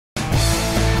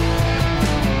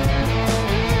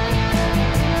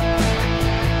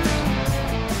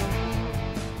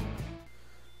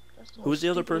Who's the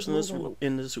other person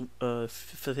in this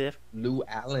fifth?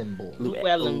 Leuallenboy.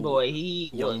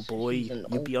 Leuallenboy, Young boy,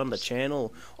 you be on the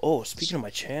channel. Oh, speaking of my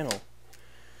channel,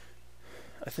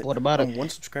 I think What about I'm it? 1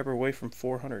 subscriber away from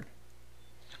 400.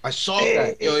 I saw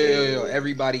that. Yo.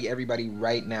 Everybody,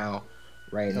 right now.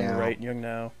 Young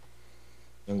now.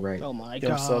 Young right. Oh my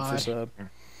Young god. sub for sub.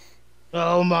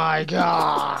 Oh my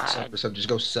god. Sub for sub. Just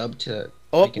go sub to.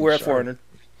 Oh, freaking we're at Sharp. 400.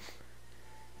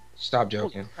 Stop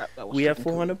joking. Crap, that was We have freaking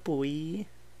 400, boy.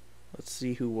 Let's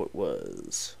see who it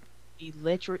was. cool.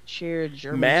 Electric chair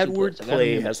German Mad suplex. Word I gotta Play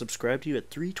remember. has subscribed to you at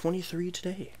 323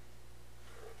 today.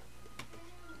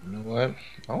 You know what?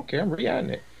 I don't care. I'm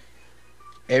re-adding it.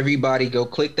 Everybody, go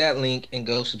click that link and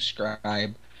go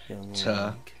subscribe Young to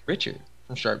Link. Richard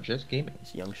from Sharp Just Gaming.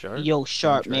 It's Young Sharp. Yo,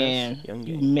 Sharp, Young Dress, man. Young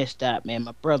You Game. missed that, man.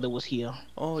 My brother was here.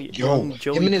 Oh, Yo, young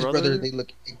Joey him and his brother, they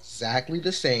look exactly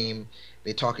the same.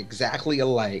 They talk exactly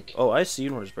alike. Oh, I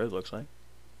seen what his brother looks like.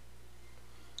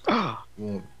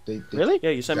 Well, they Really? Yeah,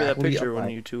 you sent me that Exactly picture when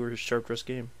alike. you two were Sharp Dress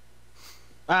Game.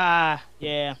 Ah,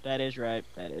 yeah, that is right.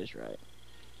 That is right.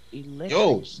 Electric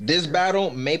Yo, this chair. battle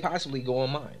may possibly go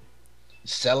on mine.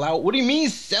 Sell out? What do you mean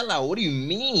sell out? What do you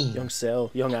mean? Young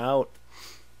Cell, Young Out.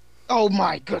 Oh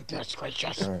my goodness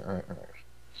gracious. All right.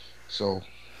 So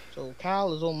So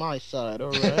Kyle is on my side,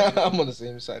 alright? I'm on the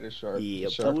same side as Sharp. Yeah,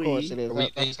 Sharp. Of course it is. Are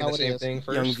we That's thinking how the it same is. thing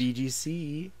first? Young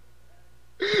VGC.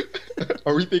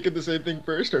 Are we thinking the same thing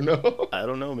first or no? I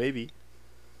don't know, maybe.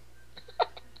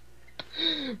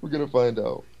 We're gonna find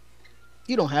out.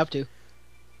 You don't have to.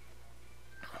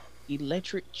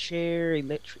 Electric chair,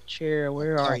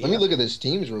 where are you? Let me look at his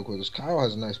teams real quick. 'Cause Kyle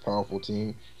has a nice, powerful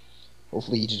team.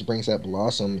 Hopefully, he just brings that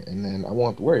Blossom, and then I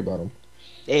won't have to worry about him.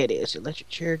 There it is. Electric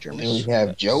chair, And German. then we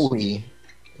have Joey.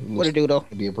 What to do though?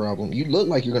 Be a problem. You look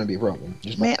like you're gonna be a problem.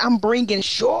 Just Man, I'm bringing.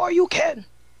 Sure, you can.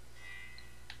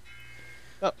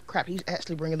 Oh crap! He's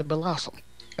actually bringing the Blossom.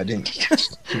 I didn't.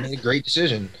 He made a great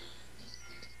decision.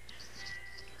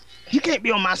 You can't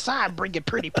be on my side bringing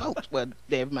pretty pokes. Well,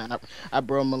 never mind. I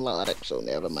brought melodic, so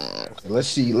never mind. Let's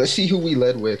see who we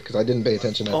led with because I didn't pay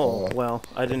attention at Oh, all. well,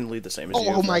 I didn't lead the same as you.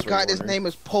 Oh if my that's what God! you're His wondering. name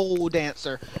is Pole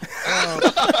Dancer.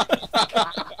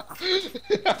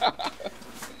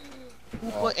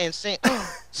 Hooper and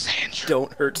Sandra.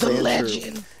 Don't hurt The Sandra.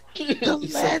 legend. The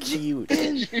He's so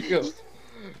legend. cute.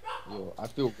 Yo, I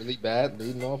feel really bad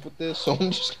leading off with this, so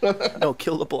I'm just gonna. No,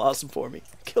 kill the Blossom for me.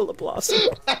 Kill the Blossom.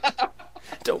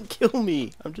 Don't kill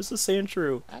me. I'm just a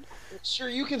Sandshrew. Sure,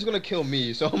 Yukin's gonna kill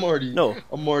me, so I'm already No.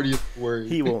 worried.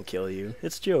 He won't kill you.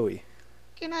 It's Joey.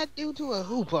 What can I do to a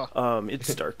Hooper?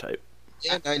 It's Dark type.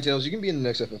 Yeah, Ninetales, you can be in the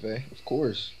next FFA, of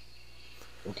course.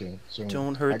 Okay, so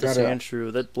Don't hurt I the gotta-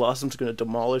 Sandshrew. That Blossom's gonna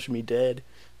demolish me dead.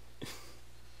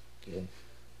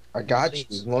 I got you.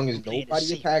 As long as Play it nobody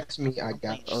safe. attacks me, I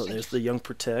got you. Oh, there's the Young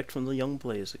Protect from the Young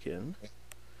Blaze again.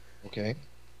 Okay.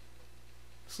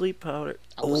 Sleep powder.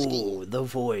 I was Oh, the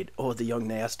Void. Oh, the Young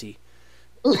Nasty.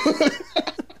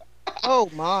 Oh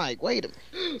my! Wait a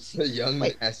minute. The young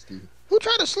Wait. nasty. Who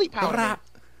tried to sleep powder?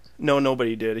 No,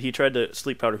 nobody did. He tried to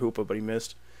sleep powder Hoopa, but he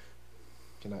missed.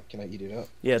 Can I eat it up?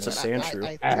 Yeah, it's a But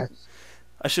Sandshrew.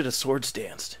 I should have swords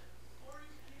danced.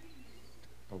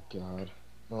 Oh God.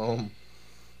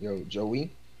 Yo, Joey.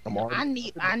 I'm on.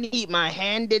 I need my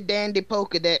handy dandy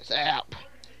Pokedex app.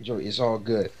 Joey, it's all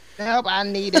good. Help! I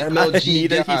need it. MLG I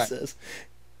need it, he guy. says.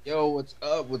 Yo, what's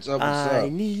up? What's up? I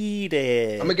need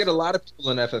it. I'm gonna get a lot of people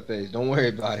in FFAs. Don't worry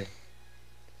about it.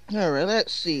 All right,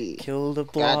 let's see. Kill the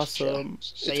Gotcha. Blossom.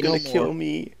 Say It's no gonna kill more.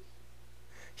 me.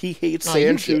 He hates No, you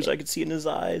Sandshrews. get it. I can see it in his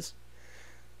eyes.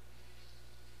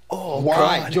 Oh,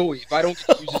 Why, God. Joey? If I don't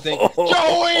get to use the thing,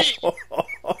 Joey!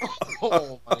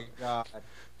 Oh my God.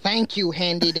 Thank you,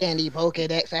 handy dandy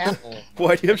Pokedex app. Oh,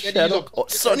 Why do you have I gotta Shadow? use a- Oh,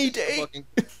 Sunny Day. fucking-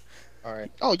 All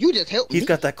right. Oh, you just helped He's me.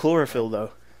 got that chlorophyll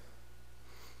though.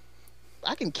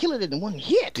 I can kill it in one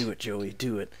hit. Do it, Joey.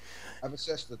 Do it. I've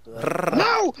assessed the threat,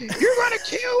 No, you're gonna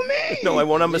kill me. No, I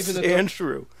won't. I'm a Even the-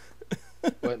 Sandshrew.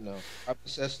 but no. I've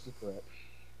assessed the threat.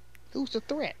 Who's the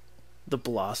threat? The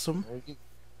Blossom. Or you can-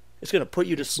 It's gonna put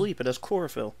you to sleep. It has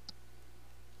chlorophyll.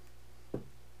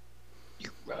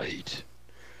 You're right.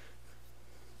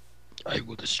 I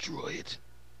will destroy it.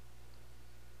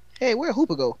 Hey, where'd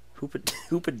Hooper go?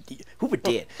 Hoopa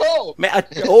did. Oh! Man,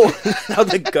 now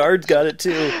the guard's got it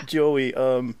too, Joey. I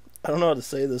don't know how to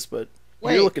say this, but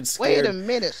you're looking scared. Wait a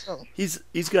minute. So He's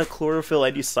got chlorophyll.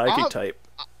 ID psychic Oh. type.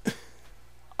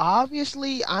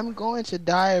 obviously, I'm going to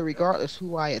die regardless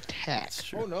who I attack.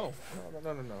 That's Oh true. no.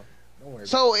 No. Don't worry.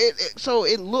 So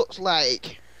it looks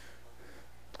like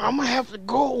I'm gonna have to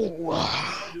go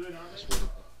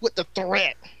with the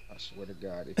threat. I swear to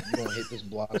God, if you don't hit this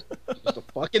blossom, it's just a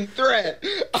fucking threat.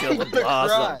 Kill I'm the gonna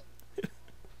Blossom. cry.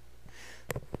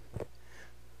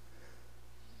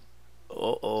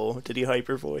 Uh-oh. Did he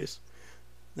hyper voice?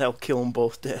 That'll kill them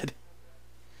both dead.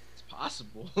 It's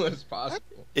possible. It's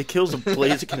possible. It kills a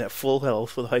Blaziken at full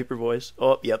health with hyper voice.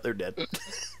 Oh, yep, they're dead.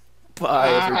 Bye,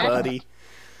 everybody.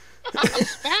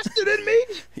 It's faster than me.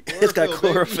 It's got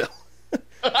chlorophyll.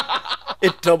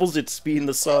 It doubles its speed in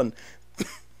the sun.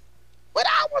 But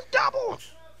I was double.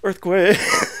 Earthquake.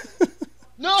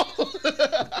 No!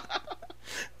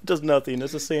 Does nothing.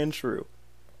 It's a sand shrew.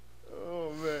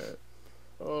 Oh, man.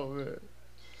 Oh, man.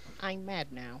 I'm mad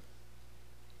now.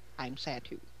 I'm sad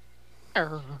too.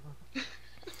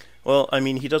 Well, I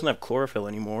mean, he doesn't have chlorophyll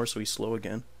anymore, so he's slow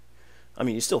again. I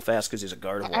mean, he's still fast because he's a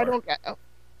Gardevoir. I don't.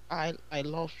 I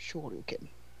lost Shoryuken.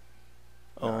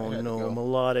 Oh I had to no, go.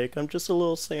 Melodic. I'm just a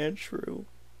little sand shrew.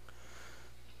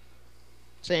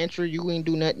 Sandra, you ain't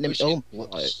do nothing. Oh,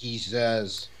 boy.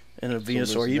 Jesus. And a So Venusaur.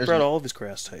 listen, He there's brought a- all of his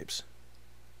grass types.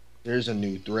 There's a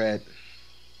new threat.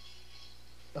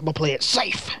 I'm gonna play it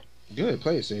safe. Good,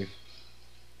 play it safe.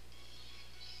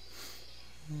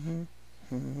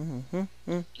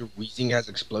 Your Weezing has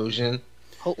explosion.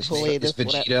 Hopefully, It's this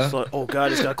will. Vegeta. Oh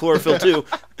god, it's got chlorophyll too.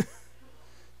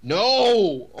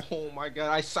 No! Oh my god,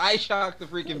 I side-shocked the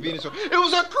freaking Venusaur. It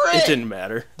was a crit! It didn't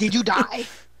matter. Did you die?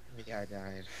 Yeah, I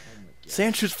died. Oh my god.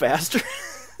 Sandshrews faster.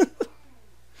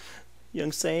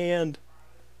 Young Sand.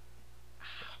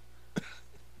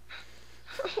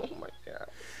 Oh my god.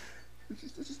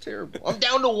 This is terrible. I'm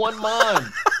down to one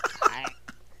Mon.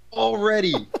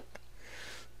 Already.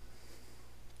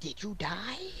 Did you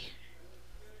die?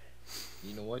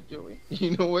 You know what, Joey?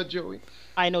 You know what, Joey?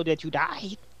 I know that you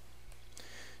died.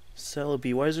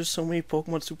 Celebi, why is there so many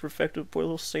Pokemon super effective with poor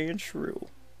little Sandshrew?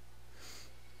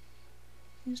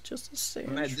 He's just a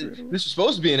Man, Sandshrew. this was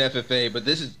supposed to be an FFA, but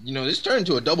this is, this turned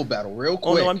into a double battle real Oh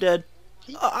quick. no, I'm dead.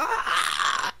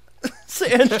 Ah!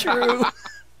 Sandshrew.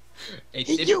 Hey,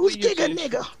 You typically digga your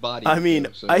nigga. body, I mean,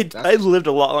 so I that's- lived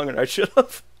a lot longer than I should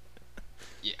have.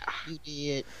 yeah. You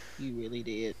did. You really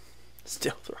did.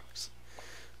 Still throws.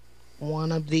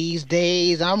 One of these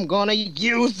days, I'm gonna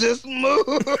use this move.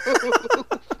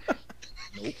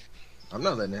 Nope. I'm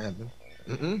not letting it happen.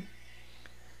 Mm-mm.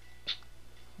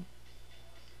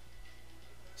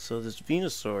 So this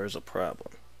Venusaur is a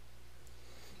problem.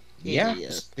 Yeah.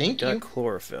 Yes. Thank Got you.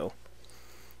 chlorophyll.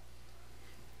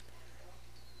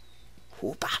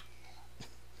 Whoopa.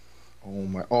 Oh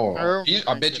my. Oh. Oh I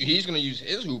my bet you he's gonna use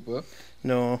his Hoopa.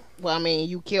 No. Well, I mean,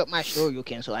 you killed my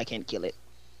Shoryuken, so I can't kill it.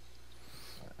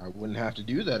 I wouldn't have to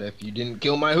do that if you didn't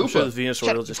kill my I'm sure Hoopa. the Venusaur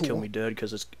Shut will up, just you kill fool. me dead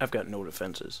because I've got no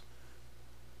defenses.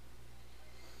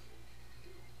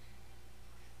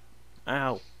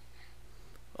 Ow.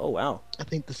 Oh wow. I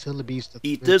think the Celebi's the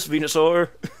Eat this, Venusaur.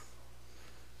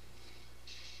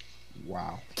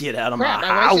 Wow. Get out of Crap, my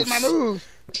I wasted my house. move.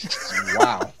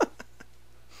 Wow.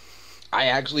 I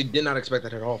actually did not expect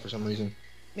that at all for some reason.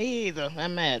 Me either.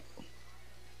 I'm mad.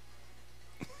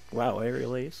 Wow,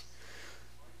 aerial ace.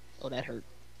 Oh, that hurt.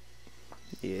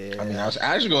 Yeah. I mean, I was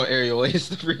actually going to aerial ace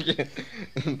the freaking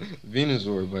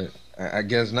Venusaur, but I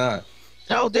guess not.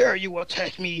 How dare you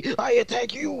attack me? I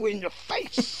attack you in your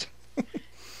face.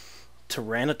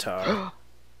 Tyranitar.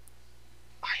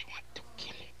 I want to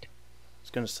kill it. It's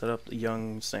gonna set up the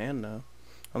young Sand now.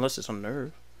 Unless it's on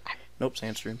Nerve. Nope,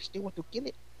 Sandstream. I still want to kill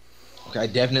it. Okay, I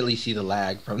definitely see the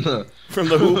lag from the From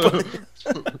the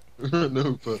Hoopa. the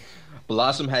Hoopa.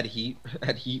 Blossom had heat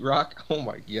rock. Oh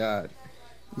my god.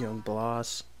 Young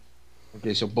Bloss.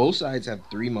 Okay, so both sides have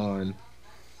 3 Mon.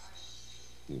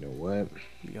 You know what?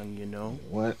 Young you know.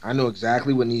 What? I know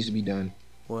exactly what needs to be done.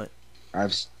 What?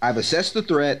 I've assessed the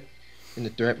threat, and the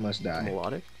threat must die.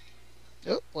 Melodic?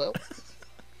 Oh, well.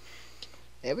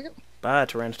 There we go. Bye,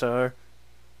 Tyranitar.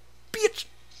 Bitch!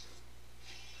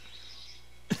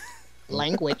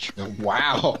 Language.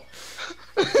 Wow.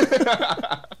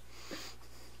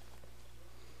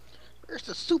 Where's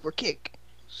the super kick?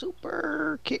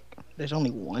 Super kick. There's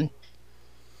only one.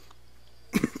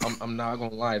 I'm not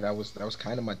gonna lie, that was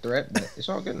kind of my threat, but it's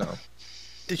all good now.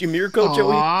 Did you mirror code,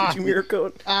 Joey? Aw. Did you mirror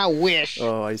code? I wish.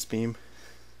 Oh, Ice Beam.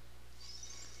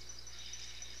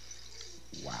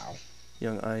 Wow.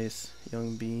 Young Ice.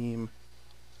 Young Beam.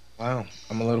 Wow.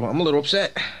 I'm a little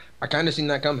upset. I kind of seen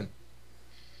that coming.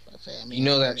 I mean, You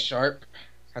know that Sharp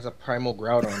has a primal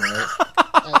Groudon, right?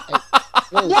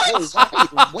 Whoa, whoa,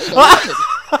 wait a minute.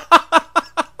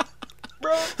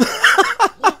 Bro.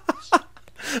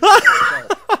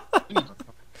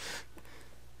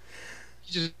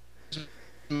 He just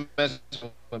messing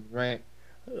with me, right?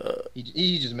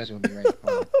 He just messing with me, right?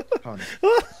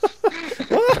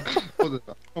 Hold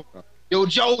on. Yo,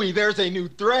 Joey, there's a new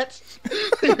threat.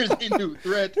 There's a new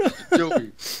threat,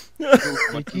 Joey.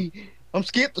 I'm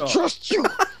scared to trust you.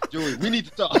 Joey, we need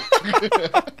to talk.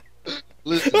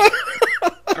 Listen, I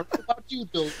don't know about you,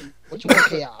 though, What you want,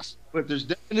 chaos? but there's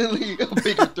definitely a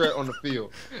bigger threat on the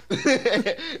field.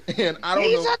 And I don't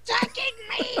He's know. attacking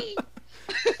me.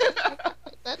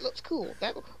 That looks cool.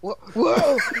 Whoa,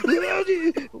 whoa.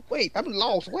 Wait, I'm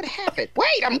lost. What happened?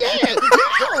 Wait, I'm dead.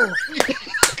 No.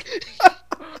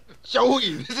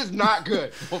 Joey, this is not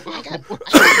good.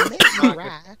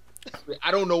 I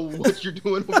don't know what you're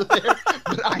doing over there,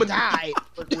 but I I'm died.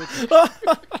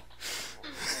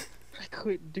 I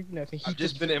couldn't do nothing. I've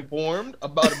just been informed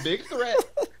about a big threat.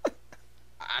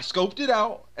 I scoped it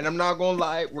out, and I'm not gonna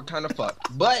lie, we're kind of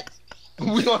fucked. But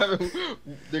we don't have.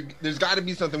 There's got to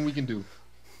be something we can do.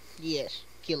 Yes,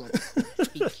 kill him.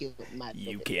 He killed my.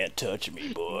 You can't touch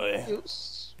me, boy. You're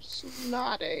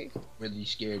snotty. Really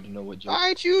scared to know what Joey.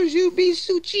 I choose you,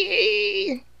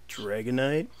 Bisuchi.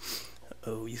 Dragonite?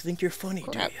 Oh, you think you're funny,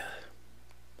 do Crap. ya?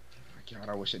 God,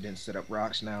 I wish I didn't set up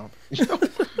rocks now.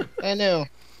 I know.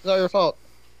 It's all your fault.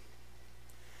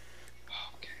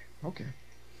 Okay,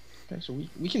 so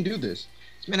we can do this.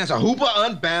 This man has a Hoopa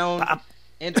Unbound Pop.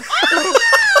 and.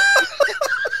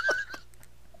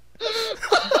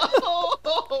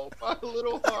 Oh, my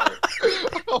little heart.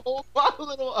 Oh, my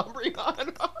little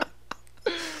Umbreon heart.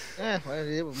 Yeah, well,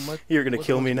 it was much, You're gonna was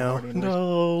kill much me now. harder than this.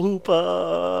 No,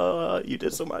 Hoopa. You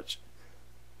did so much.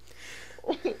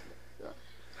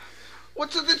 What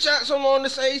took the chat so long to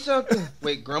say something?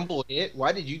 Wait, Grumble hit?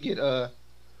 Why did you get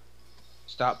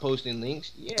stop posting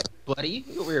links? Yeah, buddy,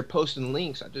 you over here posting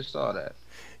links. I just saw that.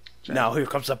 Now here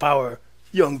comes the power,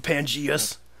 young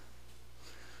Pangeas.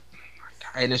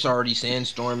 And it's already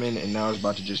sandstorming, and now it's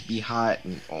about to just be hot.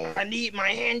 And I need my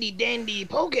handy dandy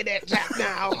Pokedex app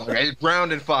now. okay, it's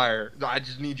ground and fire. I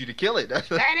just need you to kill it. That's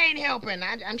That ain't helping.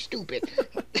 I'm stupid.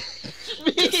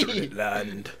 me.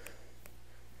 Land.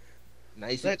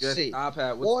 Nice. Let's Just see.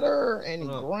 iPad. What's Water and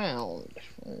Oh. ground.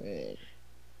 Alright.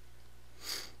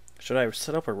 Should I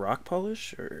set up a rock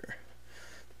polish or?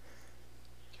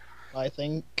 I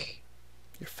think.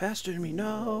 You're faster than me.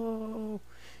 No.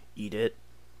 Eat it,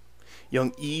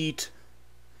 young. Eat.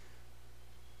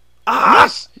 Ah!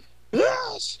 Yes!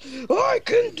 Yes! I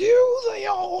can do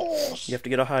this! You have to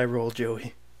get a high roll,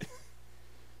 Joey.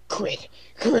 Crit!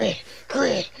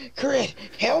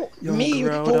 Help Young me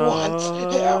for once!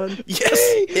 Help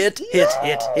Yes! me!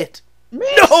 Hit! Me!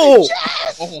 No!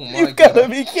 Yes! Oh my You've god. gotta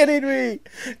be kidding me!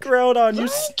 Groudon, you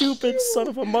stupid son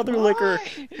of a mother licker!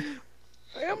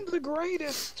 I am the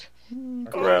greatest.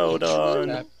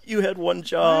 Groudon, you had one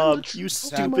job, you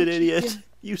stupid idiot!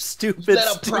 You stupid, Let a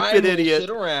stupid primal idiot! sit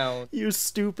around. You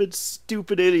stupid,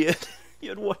 stupid idiot! You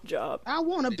had one job. I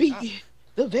want to be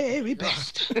the very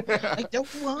best. Like no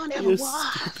one ever You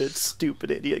was. stupid, stupid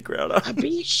idiot, I Groudon.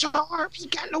 be sharp. He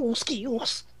got no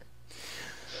skills.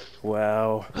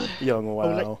 Wow, young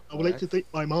wow. I would like to thank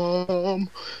my mom,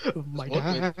 my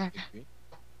dad.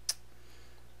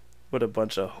 What a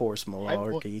bunch of horse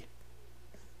malarkey.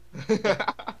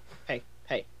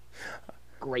 Hey.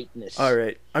 Greatness.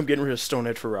 Alright, I'm getting rid of Stone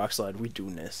Edge for Rock Slide. We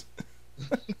doing this.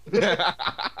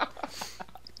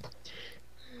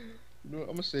 No, I'm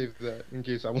gonna save that in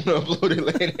case I want to upload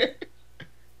it later.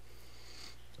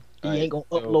 He ain't gonna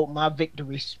upload my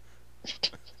victories.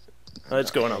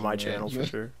 It's going on my channel for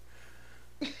sure.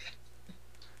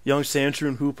 Young Sandshrew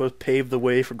and Hoopa paved the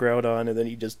way for Groudon, and then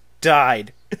he just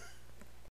died.